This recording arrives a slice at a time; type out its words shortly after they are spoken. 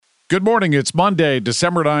Good morning. It's Monday,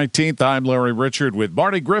 December 19th. I'm Larry Richard with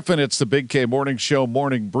Marty Griffin. It's the Big K Morning Show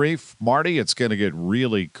Morning Brief. Marty, it's going to get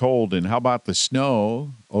really cold. And how about the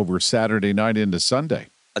snow over Saturday night into Sunday?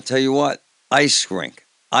 I'll tell you what, ice rink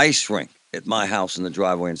at my house in the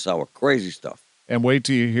driveway in Sour. Crazy stuff. And wait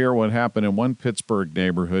till you hear what happened in one Pittsburgh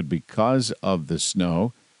neighborhood because of the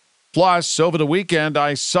snow. Plus, over the weekend,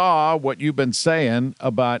 I saw what you've been saying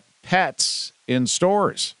about pets in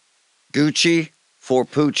stores. Gucci for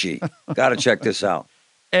Poochie. Got to check this out.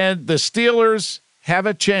 And the Steelers have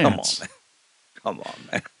a chance. Come on,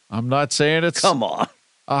 man. I'm not saying it's Come on.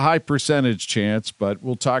 a high percentage chance, but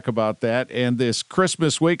we'll talk about that. And this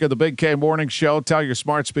Christmas week of the Big K Morning Show, tell your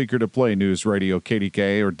smart speaker to play News Radio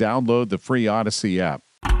KDK or download the free Odyssey app.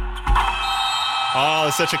 Oh,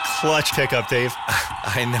 it's such a clutch pickup, Dave.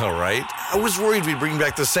 I know, right? I was worried we'd bring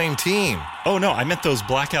back the same team. Oh, no, I meant those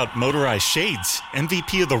blackout motorized shades.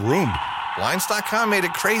 MVP of the room. Blinds.com made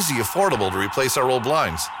it crazy affordable to replace our old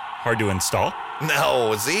blinds. Hard to install?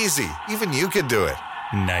 No, it's easy. Even you could do it.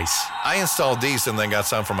 Nice. I installed these and then got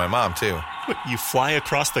some for my mom, too. What, you fly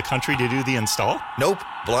across the country to do the install? Nope.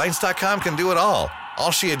 Blinds.com can do it all.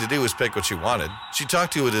 All she had to do was pick what she wanted. She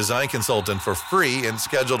talked to a design consultant for free and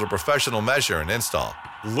scheduled a professional measure and install.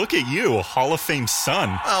 Look at you, Hall of Fame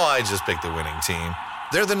son. Oh, I just picked the winning team.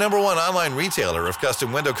 They're the #1 online retailer of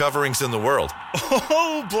custom window coverings in the world.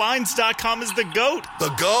 Oh, Blinds.com is the GOAT. The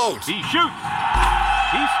GOAT! He shoots.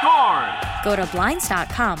 He scores. Go to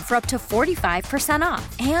Blinds.com for up to 45%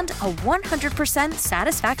 off and a 100%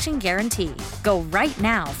 satisfaction guarantee. Go right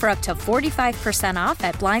now for up to 45% off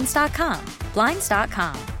at Blinds.com.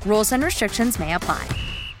 Blinds.com. Rules and restrictions may apply.